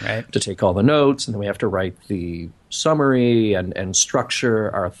times to take all the notes, and then we have to write the summary and structure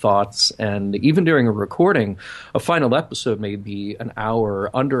our thoughts. And even during a recording, a final episode may be an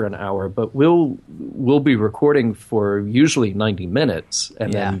hour, under an hour, but we'll be recording for usually 90 minutes,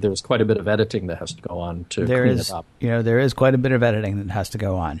 and then there's quite a bit of editing that has to go on to clean it up. There is quite a bit of editing that has to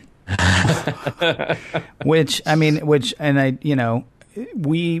go on.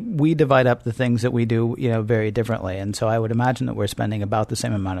 we divide up the things that we do, very differently. And so I would imagine that we're spending about the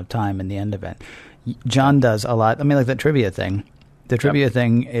same amount of time in the end of it. John does a lot. I mean, like the trivia thing. The trivia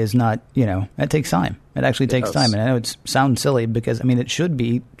thing is not, it takes time. It actually takes time. And I know it sounds silly because, it should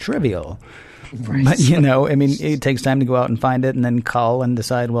be trivial. Right. But, it takes time to go out and find it and then call and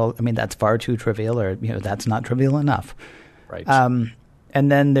decide, that's far too trivial, or, that's not trivial enough. Right. And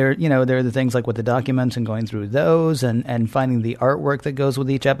then there are the things like with the documents and going through those and finding the artwork that goes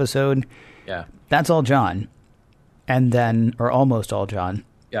with each episode. Yeah. That's all John. And then, or almost all John.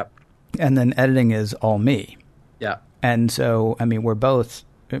 Yep. And then editing is all me. Yeah. And so, we're both,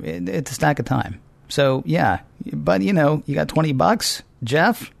 it's a stack of time. So, yeah. But, you got $20,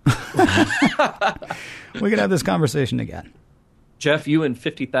 Jeff? We can have this conversation again. Jeff, you and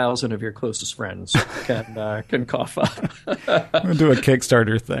 50,000 of your closest friends can cough up. We're going to do a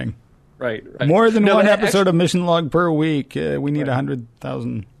Kickstarter thing. Right. More than one episode of Mission Log per week. We need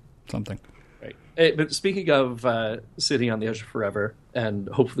 100,000 something. Right. But speaking of City on the Edge of Forever, and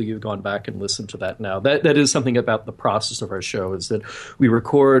hopefully you've gone back and listened to that now, that is something about the process of our show, is that we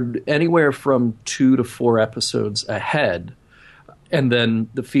record anywhere from 2 to 4 episodes ahead, and then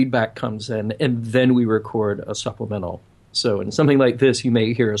the feedback comes in, and then we record a supplemental. So in something like this, you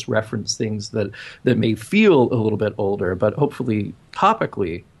may hear us reference things that may feel a little bit older, but hopefully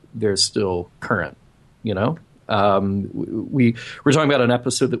topically they're still current, We're talking about an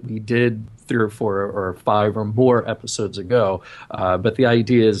episode that we did 3 or 4 or 5 or more episodes ago, but the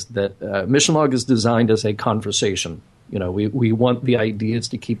idea is that Mission Log is designed as a conversation. We want the ideas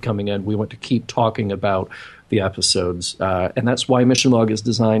to keep coming in. We want to keep talking about the episodes, and that's why Mission Log is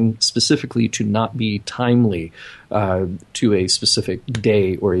designed specifically to not be timely to a specific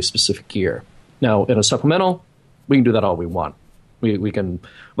day or a specific year. Now, in a supplemental, we can do that all we want. We can,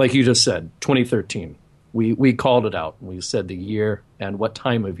 like you just said, 2013. We called it out. We said the year and what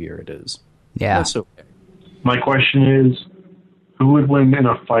time of year it is. Yeah. That's okay. My question is, who would win in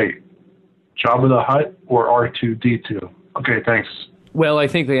a fight, Jabba the Hutt or R2-D2? Okay, thanks. Well, I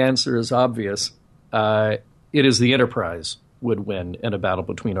think the answer is obvious. It is the Enterprise would win in a battle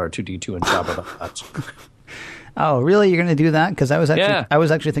between R2-D2 and Jabba the Hutt. Oh, really? You're going to do that? Because I was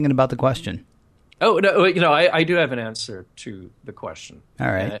actually thinking about the question. Oh, no, I do have an answer to the question. All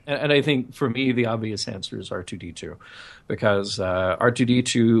right. And I think for me, the obvious answer is R2-D2, because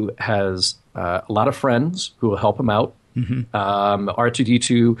R2-D2 has a lot of friends who will help him out. Mm-hmm.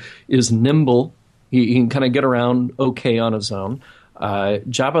 R2-D2 is nimble. He can kind of get around okay on his own.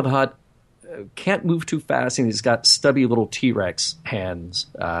 Jabba the Hutt can't move too fast, and he's got stubby little T-Rex hands,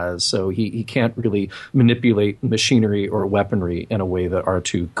 so he can't really manipulate machinery or weaponry in a way that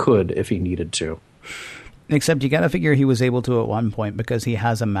R2 could if he needed to. Except you got to figure he was able to at one point because he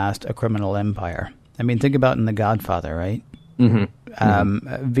has amassed a criminal empire. I mean, think about in The Godfather, right?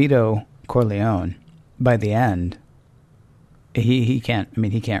 Mm-hmm. Vito Corleone, by the end, he can't. I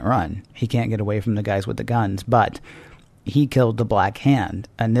mean, he can't run. He can't get away from the guys with the guns, but he killed the Black Hand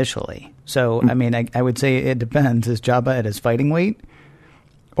initially. So, I mean, I would say it depends. Is Jabba at his fighting weight?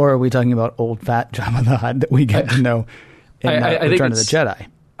 Or are we talking about old fat Jabba the Hutt that we get to know in Return of the Jedi?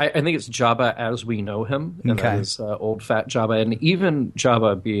 I think it's Jabba as we know him, and okay. That is old fat Jabba. And even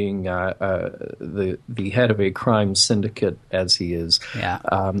Jabba being the head of a crime syndicate as he is,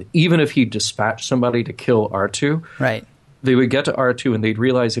 even if he dispatched somebody to kill R2, right, they would get to R2 and they'd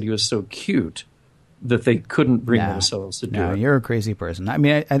realize that he was so cute that they couldn't bring themselves to do it. You're a crazy person. I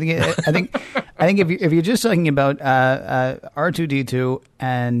mean, I think if you're just talking about R2-D2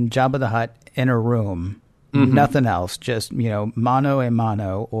 and Jabba the Hutt in a room, mm-hmm. nothing else, just mano a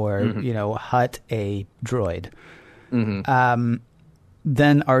mano, or mm-hmm. Hutt a droid, mm-hmm.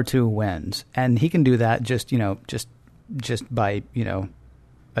 Then R2 wins, and he can do that just by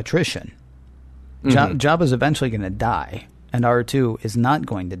attrition. Mm-hmm. Jabba's eventually going to die, and R2 is not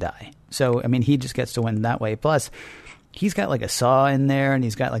going to die. So, I mean, he just gets to win that way. Plus, he's got like a saw in there, and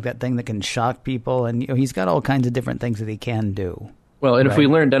he's got like that thing that can shock people, and he's got all kinds of different things that he can do. Well, and if we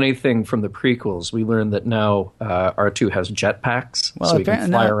learned anything from the prequels, we learned that now R2 has jetpacks, so he can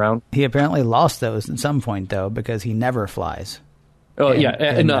fly around. He apparently lost those at some point, though, because he never flies. Oh,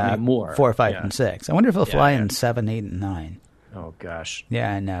 and not anymore. 4, 5, and 6. I wonder if he'll fly in 7, 8, and 9. Oh, gosh.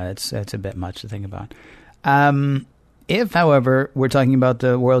 Yeah, I know. It's a bit much to think about. If, however, we're talking about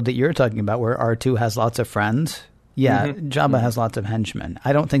the world that you're talking about, where R2 has lots of friends, mm-hmm. Jabba mm-hmm. has lots of henchmen.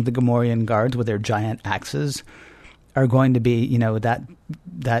 I don't think the Gamorrean guards with their giant axes are going to be,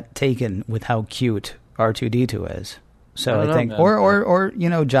 that taken with how cute R2-D2 is. So I think, or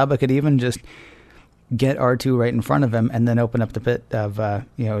Jabba could even just get R2 right in front of him and then open up the pit of,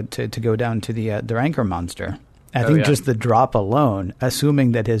 to go down to the Rancor monster. I think just the drop alone,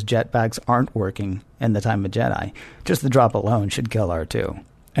 assuming that his jetpacks aren't working in the time of Jedi, just the drop alone should kill R2.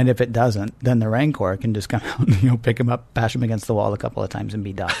 And if it doesn't, then the Rancor can just come out, pick him up, bash him against the wall a couple of times and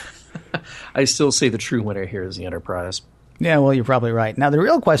be done. I still say the true winner here is the Enterprise. Yeah, well, you're probably right. Now, the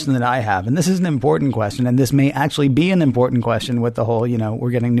real question that I have, and this is an important question, and this may actually be an important question with the whole,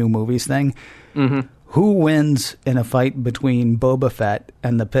 we're getting new movies thing. Mm-hmm. Who wins in a fight between Boba Fett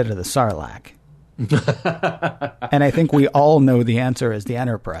and the Pit of the Sarlacc? And I think we all know the answer is the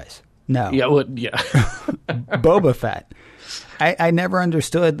Enterprise. No. Yeah, Boba Fett. I never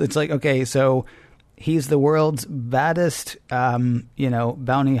understood. It's like, okay, so he's the world's baddest,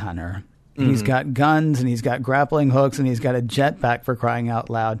 bounty hunter. Mm-hmm. He's got guns, and he's got grappling hooks, and he's got a jetpack, for crying out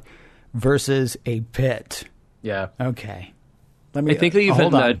loud, versus a pit. Yeah. Okay. I think they even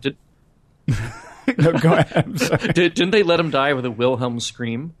hold on. No, go ahead. I'm sorry. Didn't they let him die with a Wilhelm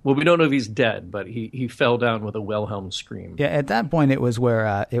scream? Well, we don't know if he's dead, but he fell down with a Wilhelm scream. Yeah, at that point, it was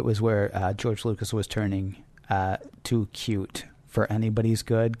where George Lucas was turning too cute for anybody's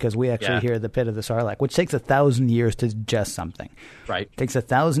good, because we actually hear the Pit of the Sarlacc, which takes 1,000 years to digest something. Right. Takes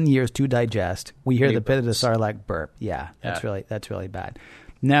 1,000 years to digest. We hear the Pit of the Sarlacc burp. Yeah, that's really bad.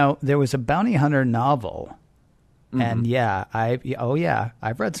 Now, there was a bounty hunter novel. Mm-hmm. And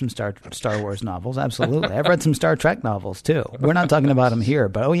I've read some Star Wars novels, absolutely. I've read some Star Trek novels too. We're not talking about them here,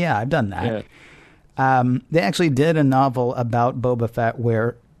 but I've done that. They actually did a novel about Boba Fett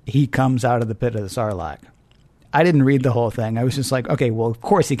where he comes out of the pit of the Sarlacc. I didn't read the whole thing. I was just like, okay, well, of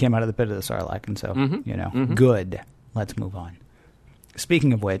course he came out of the pit of the Sarlacc, and so, good. Let's move on.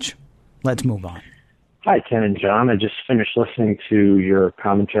 Speaking of which, let's move on. Hi, Ken and John. I just finished listening to your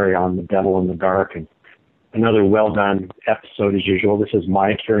commentary on The Devil in the Dark, and another well-done episode as usual. This is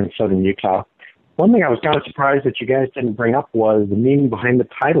Mike here in southern Utah. One thing I was kind of surprised that you guys didn't bring up was the meaning behind the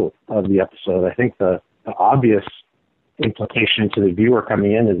title of the episode. I think the obvious implication to the viewer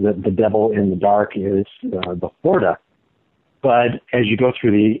coming in is that the devil in the dark is the Horda. But as you go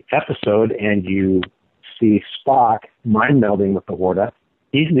through the episode and you see Spock mind melding with the Horda,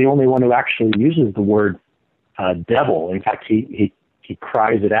 he's the only one who actually uses the word devil. In fact, he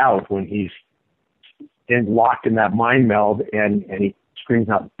cries it out when he's locked in that mind meld, and he screams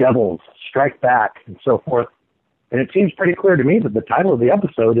out, "Devils, strike back," and so forth. And it seems pretty clear to me that the title of the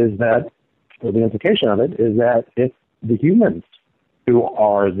episode is that, or the implication of it, is that it's the humans who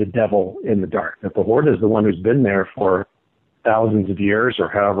are the devil in the dark. That the Horde is the one who's been there for thousands of years or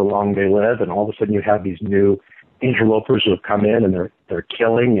however long they live, and all of a sudden you have these new interlopers who have come in and they're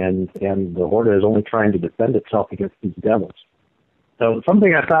killing, and the Horde is only trying to defend itself against these devils. So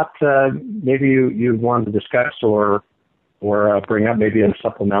something I thought maybe you wanted to discuss or bring up maybe in a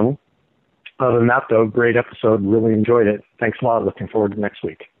supplemental. Other than that, though, great episode. Really enjoyed it. Thanks a lot. Looking forward to next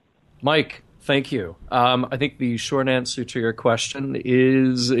week. Mike, thank you. I think the short answer to your question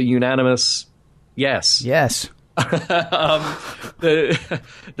is a unanimous yes. Yes. The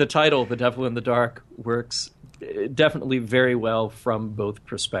title, The Devil in the Dark, works definitely very well from both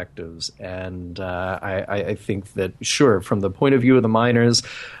perspectives. And I think that, sure, from the point of view of the miners,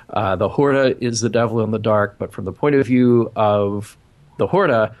 the Horda is the devil in the dark. But from the point of view of the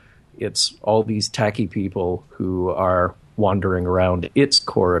Horda, it's all these tacky people who are wandering around its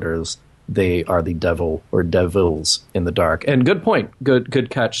corridors. They are the devil or devils in the dark. And good point. Good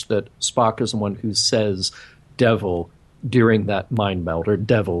catch that Spock is the one who says devil during that mind meld, or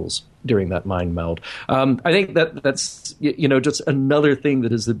devils during that mind meld. I think that's just another thing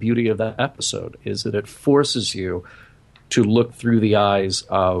that is the beauty of that episode, is that it forces you to look through the eyes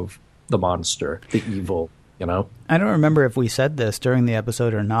of the monster, the evil. I don't remember if we said this during the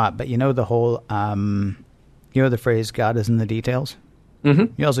episode or not, but the whole, the phrase "God is in the details."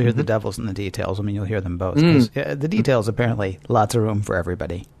 Mm-hmm. You also hear the devil's in the details. I mean, you'll hear them both. The details, apparently, lots of room for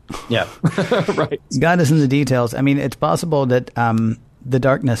everybody. Yeah, right. God is in the details. I mean, it's possible that the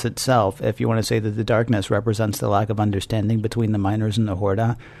darkness itself, if you want to say that the darkness represents the lack of understanding between the miners and the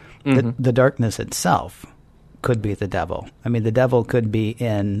Horda, the darkness itself could be the devil. I mean, the devil could be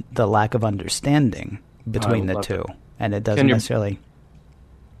in the lack of understanding between the two. And it doesn't necessarily...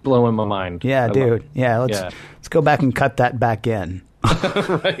 blowing my mind. Yeah, dude. Yeah, let's go back and cut that back in.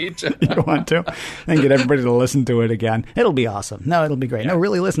 Right. You want to? And get everybody to listen to it again. It'll be awesome. No, it'll be great. Yeah. No,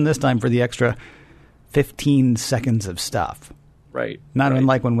 really listen this time for the extra 15 seconds of stuff. Right. Not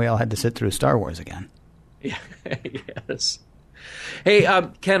unlike when we all had to sit through Star Wars again. Yeah. Yes. Hey,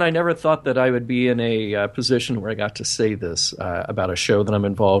 Ken, I never thought that I would be in a position where I got to say this about a show that I'm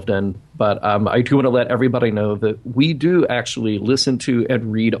involved in, but I do want to let everybody know that we do actually listen to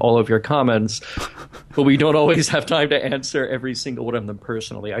and read all of your comments, but we don't always have time to answer every single one of them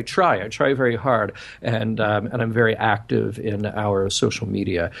personally. I try very hard, and I'm very active in our social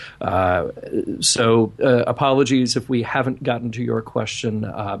media. So apologies if we haven't gotten to your question,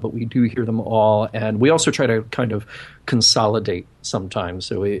 but we do hear them all, and we also try to kind of consolidate sometimes.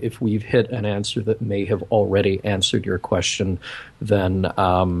 So if we've hit an answer that may have already answered your question, then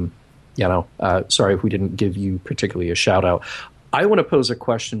sorry if we didn't give you particularly a shout out. I want to pose a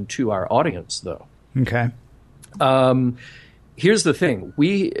question to our audience, though. Okay. Here's the thing: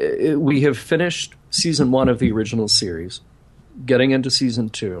 we have finished season 1 of the original series, getting into season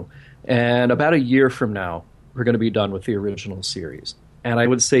 2, and about a year from now, we're going to be done with the original series. And I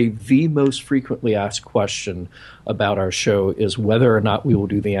would say the most frequently asked question about our show is whether or not we will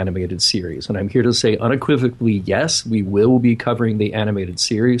do the animated series. And I'm here to say unequivocally, yes, we will be covering the animated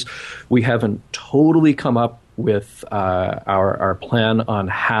series. We haven't totally come up with our plan on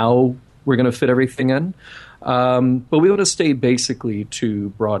how we're going to fit everything in. But we want to stay basically to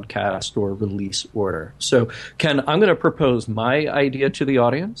broadcast or release order. So, Ken, I'm going to propose my idea to the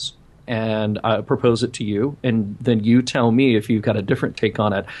audience, and propose it to you, and then you tell me if you've got a different take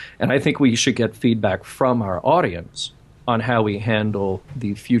on it. And I think we should get feedback from our audience on how we handle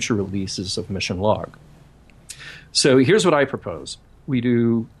the future releases of Mission Log. So here's what I propose. We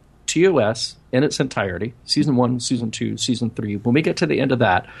do TOS in its entirety, season 1, season 2, season 3. When we get to the end of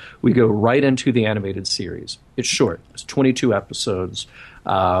that, we go right into the animated series. It's short. It's 22 episodes.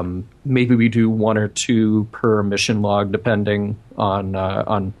 Maybe we do 1 or 2 per mission log, depending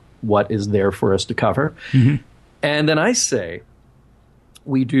on what is there for us to cover. Mm-hmm. And then I say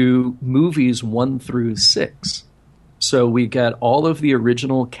we do movies 1 through 6. So we get all of the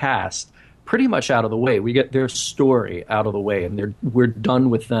original cast pretty much out of the way. We get their story out of the way, and we're done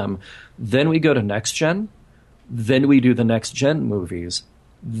with them. Then we go to Next Gen. Then we do the Next Gen movies.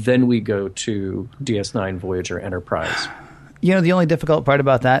 Then we go to DS9, Voyager, Enterprise. You know, the only difficult part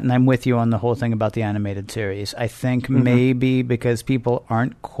about that, and I'm with you on the whole thing about the animated series, I think maybe because people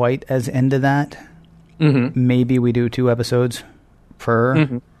aren't quite as into that, maybe we do 2 episodes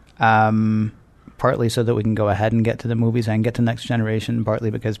per, partly so that we can go ahead and get to the movies and get to Next Generation, partly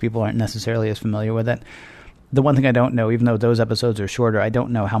because people aren't necessarily as familiar with it. The one thing I don't know, even though those episodes are shorter, I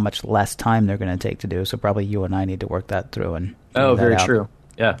don't know how much less time they're going to take to do, so probably you and I need to work that through. And very true.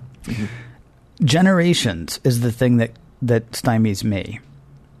 Yeah. Generations is the thing that stymies me.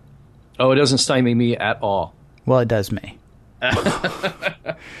 Oh, it doesn't stymie me at all. Well, it does me.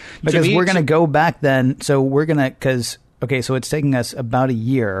 Because we're going to go back then, so we're going to, because, okay, so it's taking us about a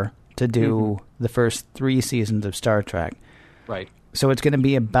year to do the first 3 seasons of Star Trek. Right. So it's going to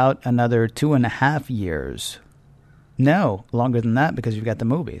be about another 2.5 years. No, longer than that, because you've got the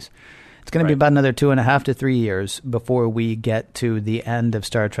movies. It's going to be about another 2.5 to 3 years before we get to the end of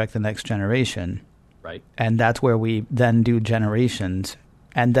Star Trek: The Next Generation. Right. And that's where we then do Generations,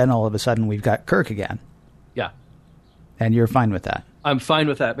 and then all of a sudden we've got Kirk again. Yeah. And you're fine with that? I'm fine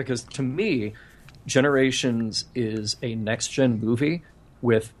with that, because to me, Generations is a next-gen movie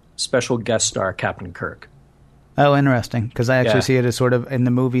with special guest star Captain Kirk. Oh, interesting, because I actually see it as sort of, in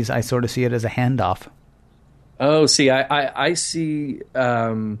the movies, I sort of see it as a handoff. Oh, see, I see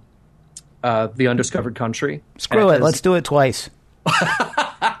The Undiscovered Country. Screw it, let's do it twice.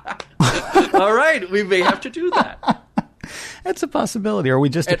 All right, we may have to do that. That's a possibility. Or we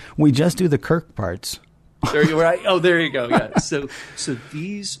just do the Kirk parts. There you right. Oh, there you go. Yeah. So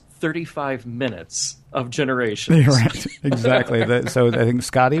these 35 minutes of Generations. Right. Exactly. So I think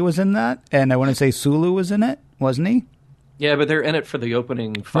Scotty was in that, and I want to say Sulu was in it, wasn't he? Yeah, but they're in it for the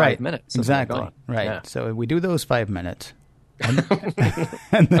opening 5 minutes. Exactly. Right. Yeah. So we do those 5 minutes.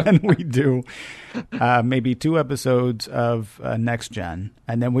 And then we do maybe 2 episodes of Next Gen,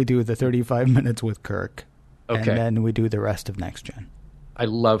 and then we do the 35 minutes with Kirk, and then we do the rest of Next Gen. I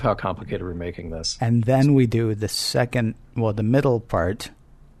love how complicated we're making this. And then we do the middle part.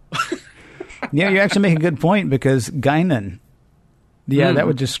 Yeah, you actually make a good point, because Guinan, that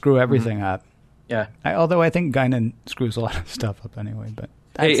would just screw everything up. Yeah. Although I think Guinan screws a lot of stuff up anyway, but...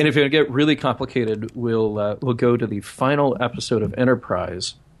 Hey, and if it get really complicated, we'll go to the final episode of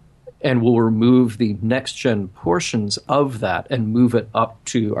Enterprise, and we'll remove the next gen portions of that and move it up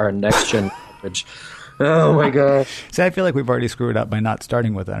to our next gen coverage. Oh my gosh! See, I feel like we've already screwed up by not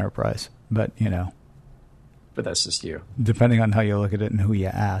starting with Enterprise, but But that's just you. Depending on how you look at it and who you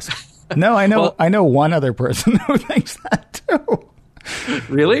ask. No, I know. I know one other person who thinks that too.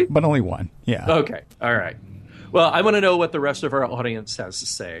 Really? But only one. Yeah. Okay. All right. Well, I want to know what the rest of our audience has to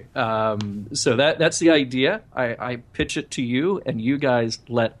say. So that's the idea. I pitch it to you, and you guys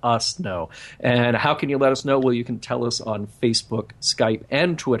let us know. And how can you let us know? Well, you can tell us on Facebook, Skype,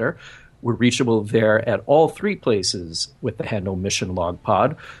 and Twitter. We're reachable there at all 3 places with the handle Mission Log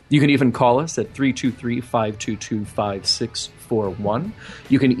Pod. You can even call us at 323-522-5641.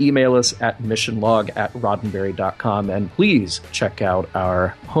 You can email us at missionlog@roddenberry.com. And please check out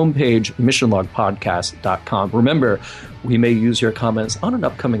our homepage, missionlogpodcast.com. Remember, we may use your comments on an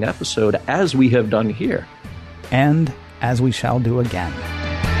upcoming episode, as we have done here. And as we shall do again.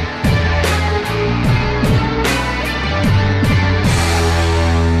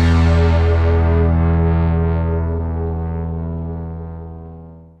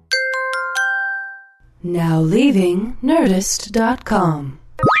 Now leaving Nerdist.com.